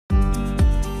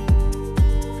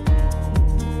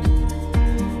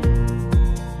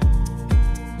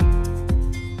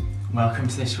Welcome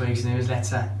to this week's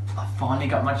newsletter. I finally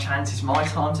got my chance. It's my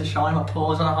time to shine. My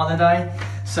Paul's on a holiday.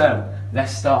 So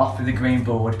let's start off with the green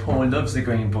board. Paul loves the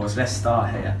green boards. Let's start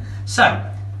here. So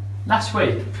last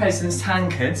week, President's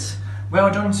Tankards.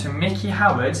 Well done to Mickey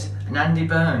Howard and Andy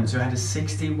Burns, who had a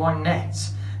 61 net.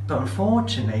 But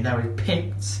unfortunately, they were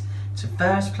pipped to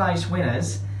first place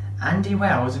winners Andy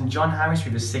Wells and John Harris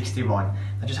with a 61.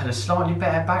 They just had a slightly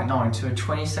better back nine to a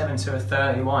 27 to a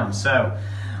 31. So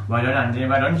well done Andy,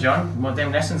 well done John. Well,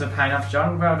 them lessons are paying off,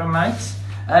 John. Well done, mate.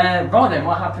 Right then,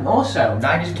 what happened also?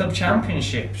 Ladies Club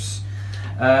Championships.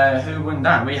 Who won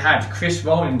that? We had Chris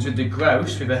Rollins with the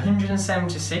gross with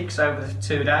 176 over the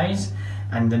 2 days,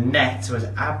 and the net was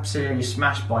absolutely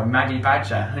smashed by Maddie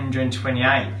Badger,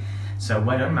 128. So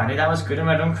well done, Maddie. That was good, and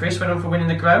well done, Chris. Well done for winning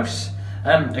the gross.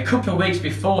 A couple of weeks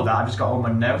before that, I just got all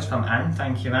my notes from Anne.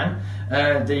 Thank you, Anne.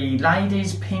 The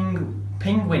ladies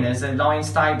ping winners, the Lion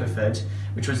Stableford,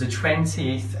 which was the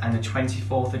 20th and the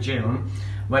 24th of June.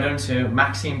 Well done to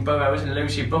Maxine Burrows and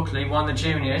Lucy Buckley, won the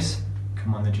juniors.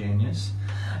 Come on, the juniors.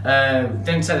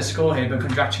 Didn't say the score here, but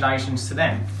congratulations to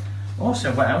them.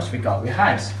 Also, what else we got? We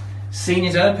had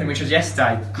Seniors Open, which was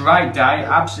yesterday. Great day,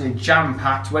 absolutely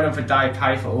jam-packed. Well done for Dave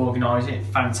Pay for organising it.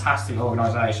 Fantastic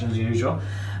organisation as usual.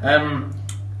 So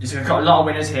we've got a lot of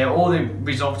winners here. All the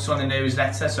results on the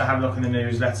newsletter, so have a look in the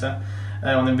newsletter.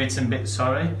 On the written bit,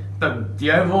 sorry. But the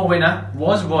overall winner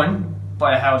was won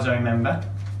by a Halesowen member,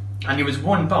 and he was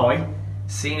won by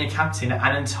senior captain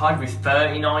Alan Todd with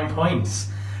 39 points.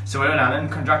 So well done, Alan.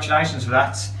 Congratulations for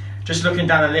that. Just looking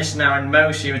down the list now, and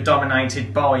mostly were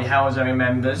dominated by Halesowen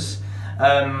members.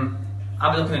 Have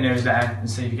a look in the newsletter and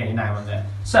see if you get your name on there.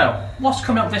 So, what's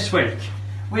coming up this week?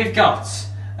 We've got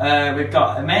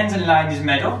a men's and ladies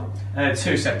medal,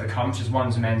 two separate comps,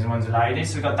 one's a men's and one's a ladies.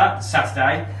 So we've got that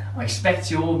Saturday. I expect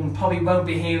you all probably won't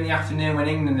be here in the afternoon when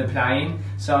England are playing,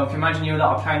 so I can imagine you a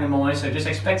lot are playing in the morning, so just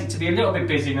expect it to be a little bit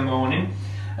busy in the morning.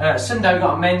 Sunday we've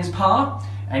got a men's par,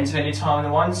 enter any time they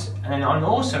want, and then I've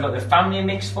also got the family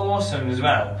mixed foursome as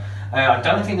well. I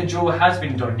don't think the draw has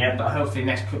been done yet, but hopefully the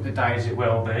next couple of days it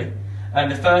will be.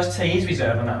 The first tee is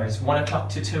reserved on that, it's 1 o'clock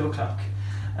to 2 o'clock.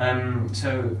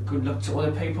 So good luck to all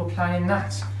the people playing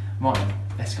that. Right,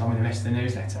 let's go on with the rest of the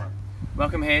newsletter.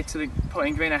 Welcome here to the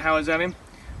Putting Green at Halesowen.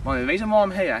 Well, the reason why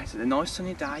I'm here is that a nice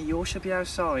sunny day, you all should be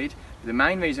outside. But the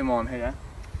main reason why I'm here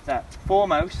is that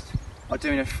foremost, I'm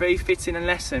doing a free fitting and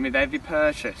lesson with every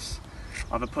purchase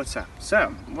of a putter. So,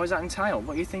 what does that entail?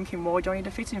 What are you thinking, why do I need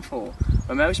a fitting for?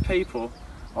 Well, most people,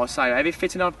 I'll say every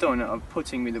fitting I've done, I'm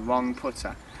putting with the wrong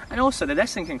putter. And also the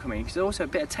lesson can come in, because also a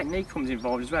bit of technique comes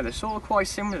involved as well. They're sort of quite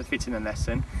similar to fitting and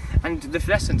lesson. And the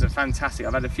lessons are fantastic.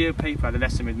 I've had a few people had a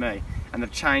lesson with me, and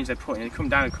they've changed their putting. They've come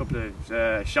down a couple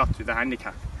of shots with the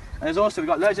handicap. And there's also, we've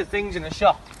got loads of things in the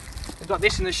shop. We've got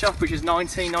this in the shop, which is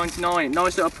 $19.99.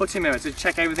 Nice little putting mirror to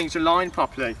check everything's aligned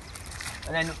properly.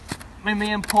 And then when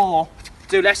me and Paul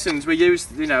do lessons, we use,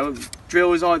 you know,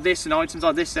 drills like this and items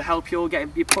like this to help you all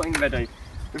get your putting ready.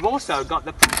 We've also got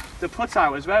the putt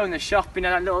out as well in the shop, you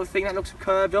know, that little thing that looks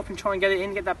curved up, and try and get it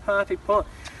in, get that perfect putt.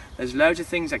 There's loads of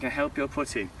things that can help your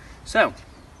putting. So,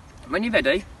 when you're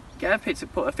ready, get a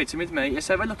putter fitting with me. Let's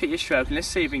have a look at your stroke and let's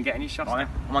see if we can get any shots. Right.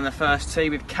 I'm on the first tee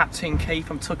with Captain Keith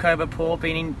from Took Over Paul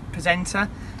being in presenter.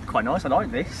 Quite nice, I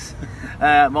like this.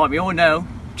 Right, we all know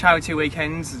charity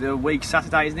weekends, the week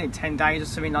Saturday, isn't it? 10 days or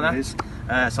something like that. It is.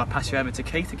 So I'll pass you over to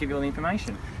Keith to give you all the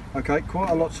information. Okay, quite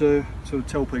a lot to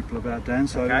tell people about, Dan,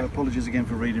 so okay. Apologies again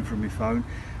for reading from your phone.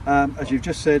 As you've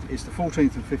just said, it's the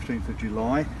 14th and 15th of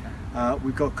July.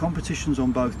 We've got competitions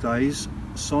on both days,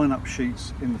 sign-up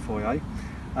sheets in the foyer.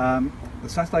 The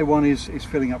Saturday one is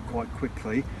filling up quite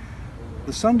quickly.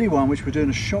 The Sunday one, which we're doing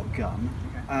a shotgun,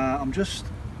 I'm just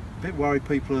a bit worried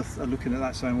people are looking at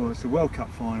that saying, well, it's the World Cup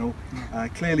final.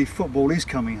 Clearly football is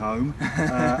coming home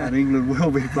and England will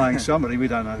be playing somebody, we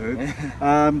don't know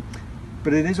who.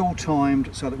 But it is all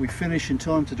timed so that we finish in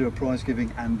time to do a prize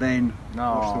giving and then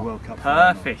watch the World Cup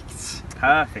final.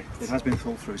 Perfect. It has been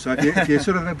thought through. So if you're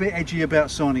sort of a bit edgy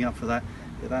about signing up for that,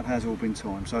 that has all been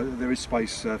timed, so there is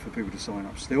space for people to sign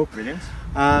up still. Brilliant.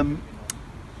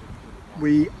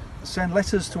 We send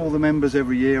letters to all the members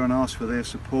every year and ask for their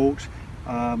support.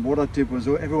 What I did was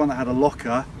everyone that had a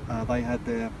locker, they had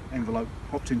their envelope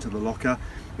popped into the locker.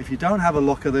 If you don't have a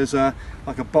locker, there's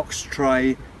like a box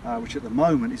tray, which at the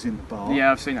moment is in the bar.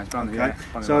 Yeah, I've seen that. Okay.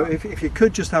 Yeah, so if you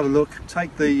could just have a look,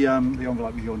 take the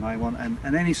envelope with your name on,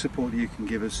 and any support that you can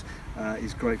give us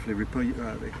is gratefully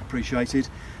appreciated.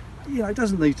 You know, it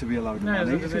doesn't need to be a load of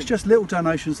money. If it's just little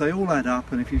donations, they all add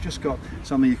up, and if you've just got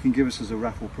something you can give us as a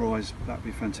raffle prize, that'd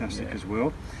be fantastic as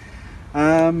well.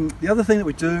 The other thing that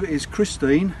we do is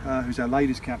Christine, who's our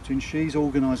ladies captain, she's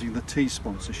organising the tea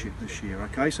sponsorship this year.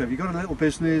 Okay, so if you've got a little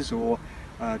business or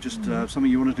just something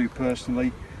you want to do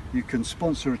personally, you can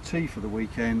sponsor a tea for the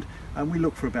weekend, and we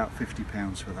look for about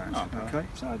 £50 for that. Oh, okay,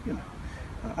 so you know,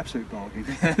 absolute bargain.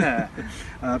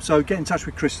 So get in touch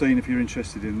with Christine if you're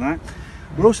interested in that.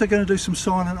 We're also going to do some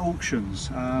silent auctions.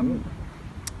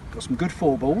 Got some good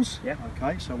 4-balls. Yeah.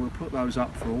 Okay, so we'll put those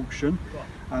up for auction.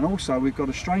 And also we've got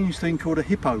a strange thing called a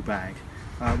hippo bag,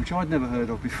 which I'd never heard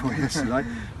of before yesterday.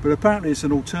 But apparently it's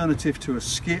an alternative to a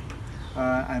skip,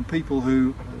 and people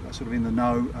who are sort of in the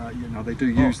know, you know, they do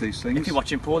use these things. If you're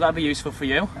watching, Paul, that'd be useful for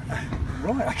you.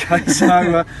 Right, okay,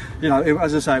 so you know,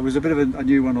 as I say, it was a bit of a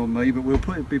new one on me, but we'll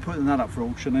be putting that up for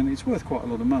auction, and it's worth quite a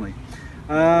lot of money.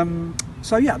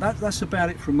 So yeah, that's about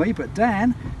it from me. But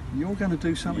Dan, you're going to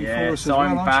do something for us as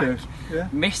well, aren't you? Yeah.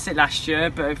 Missed it last year,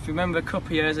 but if you remember a couple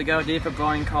of years ago, I did for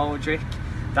Brian Coldrick.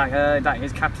 That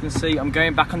is captaincy. I'm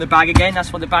going back on the bag again.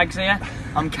 That's what the bag's here.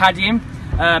 I'm caddying.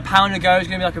 Pound ago is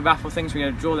going to be like a raffle thing, so we're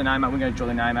going to draw the name out. We're going to draw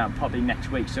the name out probably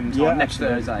next week sometime. Yeah, next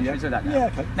Thursday. Yeah. Should we do that now? Yeah,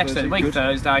 okay. Next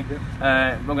Thursday.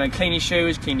 Yeah. We're going to clean your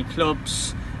shoes, clean your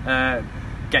clubs,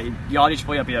 get your yardage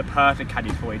for you. I'll be a perfect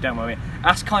caddy for you, don't worry.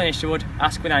 Ask Colin Isherwood,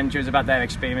 ask Quinn Andrews about their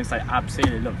experience. They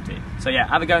absolutely loved it. So yeah,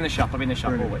 have a go in the shop. I'll be in the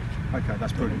shop all week. Okay,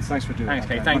 that's brilliant. Thanks for doing that.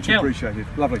 Thanks, Thank you. Much appreciated.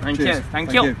 Lovely. Thank Cheers. you.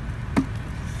 Thank you.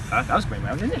 That was going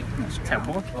well, didn't it?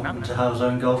 Welcome to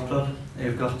Halesowen Golf Club.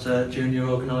 You've got junior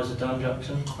organiser Dan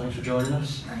Jackson. Thanks for joining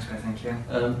us. Thanks, mate. Thank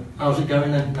you. How's it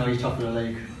going then? Now you're top of the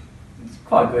league. It's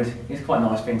quite good. It's quite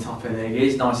nice being top of the league. It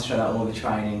is nice to show that all the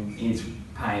training is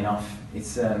paying off.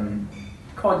 It's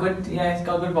quite good. Yeah, it's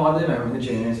got a good vibe at the moment with the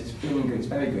juniors. It's feeling good. It's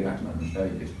very good at the moment. It's very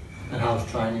good. And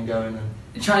how's training going then?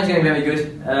 The training's going very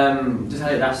good. Just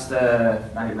had it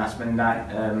last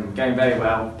Monday. Going very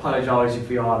well. Apologise if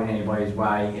we are in anybody's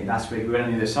way. Last week we went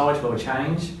on the other side for a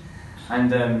change,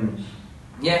 and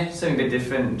yeah, something a bit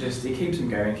different. Just it keeps them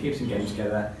going, keeps them getting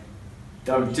together.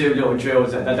 They'll do little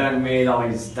drills that they don't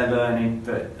realise they're learning,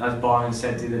 but as Byron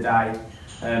said the other day,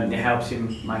 it helps him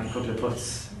make a couple of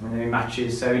putts when they're in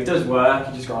matches. So it does work.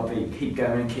 You just got to keep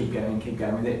going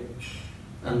with it.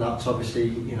 And that's obviously,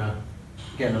 you know,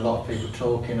 getting a lot of people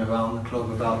talking around the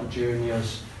club about the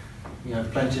juniors. You know,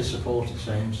 plenty of support it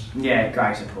seems. Yeah,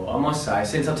 great support. I must say,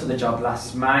 since I took the job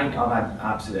last May, I've had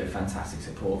absolute fantastic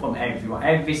support from everyone.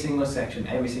 Every single section,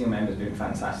 every single member has been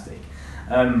fantastic.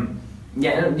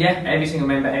 Yeah, every single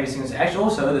member, every single section. Actually,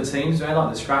 also other teams,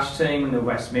 like the Scratch team and the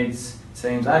West Mids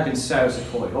teams, they've been so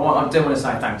supportive. I do want to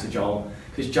say thanks to Joel,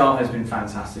 because Joel has been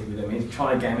fantastic with them. He's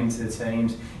trying to get him into the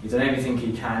teams. He's done everything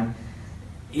he can.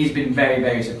 He's been very,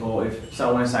 very supportive. So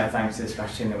I want to say thanks to the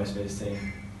Scratch team and the West Mids team.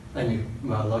 And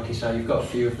well, like you say, you've got a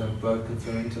few of them broken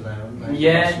through into there, haven't they?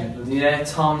 Yeah.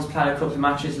 Tom's played a couple of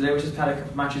matches. Lewis has played a couple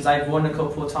of matches. They've won a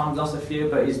couple of times, lost a few,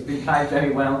 but he's been played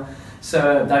very well.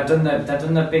 So they've done their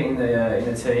bit in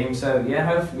the team. So yeah,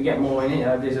 hopefully we get more in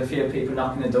it. There's a few people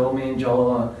knocking the door. Me and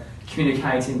Joel are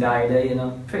communicating daily, and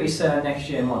I'm pretty certain next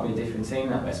year might be a different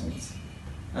team at Westminster.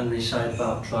 And you said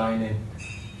about training.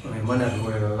 I mean, whenever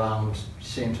we're around, you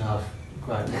seem to have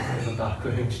quite a bit of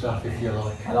backroom stuff, if you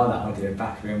like. I like that idea of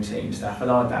backroom team stuff. I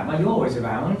like that. Well, you're always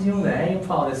around. You're there. You're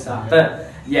part of the stuff. Yeah. But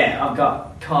yeah, I've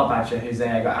got Carl Badger who's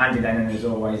there. I've got Andy Lennon who's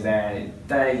always there.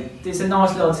 It's a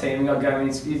nice little team. We've got going.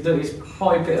 It's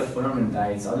quite a bit of fun on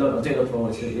Mondays. I do look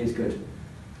forward to it. It's good.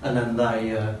 And then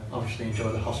they obviously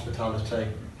enjoy the hospitality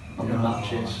on the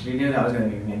matches. You knew that was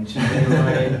going to be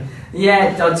mentioned.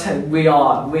 Yeah, we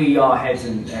are heads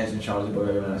and shoulders above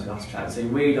everyone else in hospitality.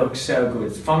 We look so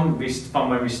good from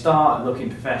when we start looking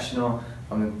professional,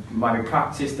 from the way we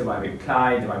practice, the way we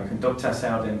play, the way we conduct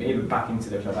ourselves, and even back into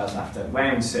the clubhouse after,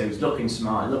 wearing suits, looking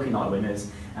smart, looking like winners,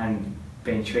 and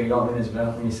being treated like winners as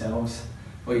well from yourselves.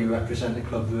 Well, you represent the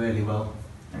club really well.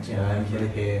 Thanks. Everybody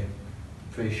here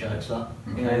appreciates that.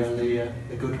 And the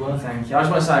good work. Thank you. I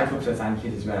just want to say a couple of thank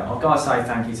yous as well. I've got to say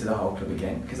thank you to the whole club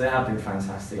again, because they have been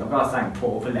fantastic. I've got to thank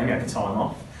Paul for letting me have the time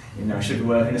off. You know, I should be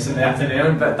working a Sunday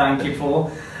afternoon, but thank you,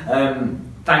 Paul.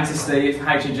 Thanks to Steve,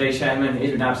 H&G chairman.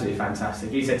 He's been absolutely fantastic.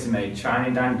 He said to me,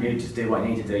 training, Dan, you just do what you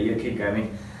need to do, you keep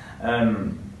going.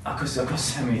 I've got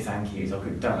so many thank yous, I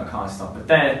can't stop, but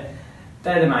they're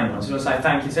the main ones. So I want to say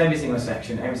thank you to every single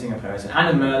section, every single person.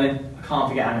 Anna Merlin, I can't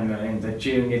forget Anna Merlin, the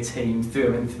junior team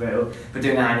through and through, for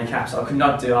doing the handicaps. I could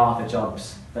not do half the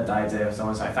jobs that they do, so I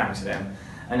want to say thanks to them.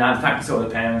 And thanks to all the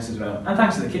parents as well. And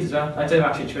thanks to the kids as well. I do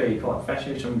actually treat you quite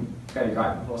professionally, which I'm very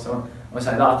grateful for. So I want to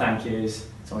say a lot of thank yous.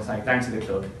 So I want to say thanks to the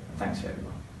club, and thanks to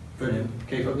everyone. Brilliant.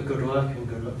 Keep up the good work and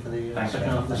good luck for the second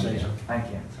half of the season. Thank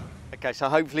you. Okay, so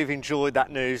hopefully you've enjoyed that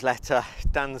newsletter.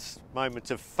 Dan's moment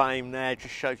of fame there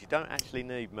just shows you don't actually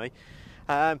need me.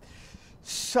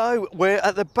 So we're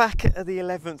at the back of the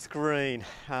 11th green.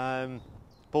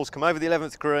 Ball's come over the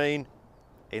 11th green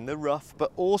in the rough,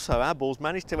 but also our ball's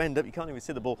managed to end up, you can't even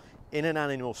see the ball, in an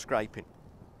animal scraping.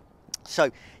 So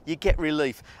you get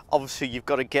relief. Obviously you've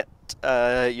got to get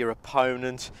your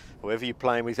opponent, whoever you're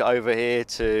playing with, over here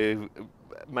to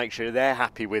make sure they're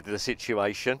happy with the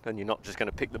situation and you're not just going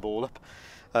to pick the ball up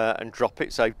and drop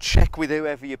it. So check with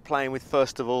whoever you're playing with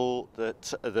first of all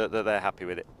that they're happy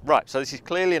with it. Right, so this is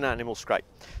clearly an animal scrape.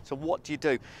 So what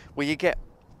do? Well, you get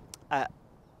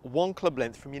 1 club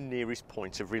length from your nearest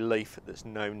point of relief that's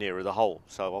no nearer the hole.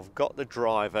 So I've got the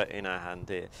driver in our hand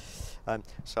here.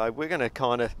 So we're going to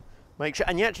kind of make sure,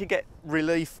 and you actually get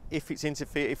relief if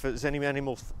there's any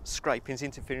animal scrapings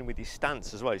interfering with your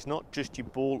stance as well. It's not just your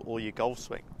ball or your golf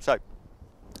swing. So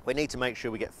we need to make sure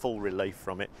we get full relief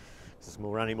from it. There's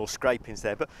more animal scrapings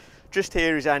there, but just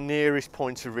here is our nearest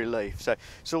point of relief. So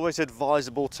it's always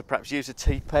advisable to perhaps use a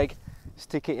T-peg,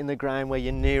 stick it in the ground where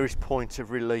your nearest point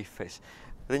of relief is.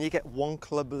 Then you get 1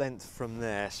 club length from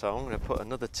there. So I'm going to put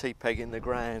another T-peg in the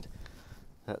ground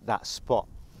at that spot.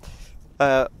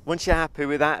 Once you're happy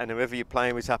with that, and whoever you're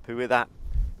playing with is happy with that,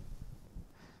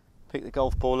 pick the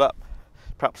golf ball up.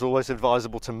 Perhaps always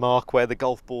advisable to mark where the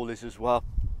golf ball is as well.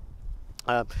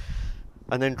 And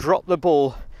then drop the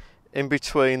ball in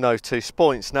between those 2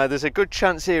 points. Now there's a good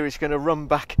chance here it's going to run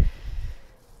back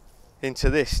into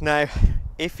this. Now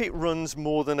if it runs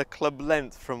more than a club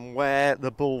length from where the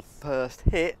ball first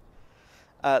hit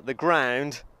the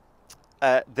ground,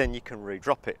 then you can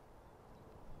re-drop it.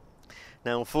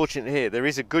 Now unfortunately here there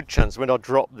is a good chance when I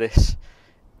drop this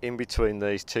in between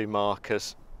these 2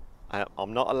 markers, it's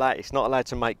not allowed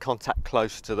to make contact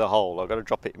close to the hole. I've got to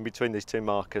drop it in between these 2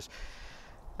 markers.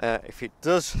 If it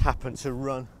does happen to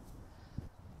run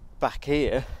back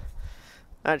here,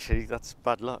 actually that's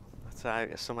bad luck.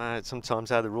 That's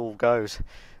sometimes how the rule goes.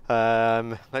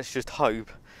 Let's just hope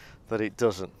that it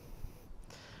doesn't.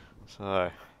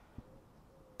 So,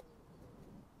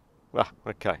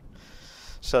 okay.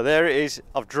 So there it is.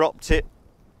 I've dropped it.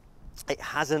 It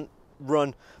hasn't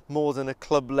run more than a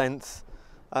club length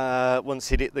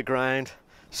once it hit the ground.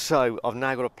 So I've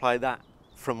now got to play that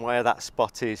from where that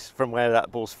spot is, from where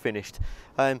that ball's finished.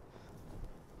 I'm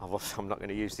not going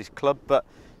to use this club, but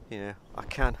you know I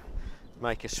can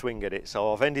make a swing at it.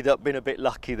 So I've ended up being a bit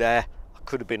lucky there. I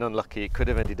could have been unlucky. It could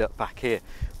have ended up back here,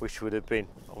 which would have been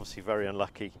obviously very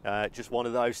unlucky. Just one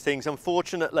of those things,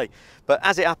 unfortunately. But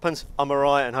as it happens, I'm all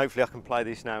right, and hopefully I can play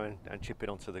this now and chip it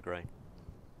onto the green.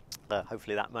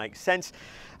 Hopefully that makes sense.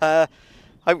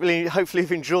 Hopefully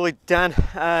you've enjoyed Dan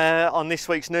on this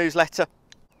week's newsletter,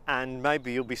 and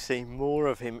maybe you'll be seeing more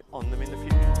of him on them in the future.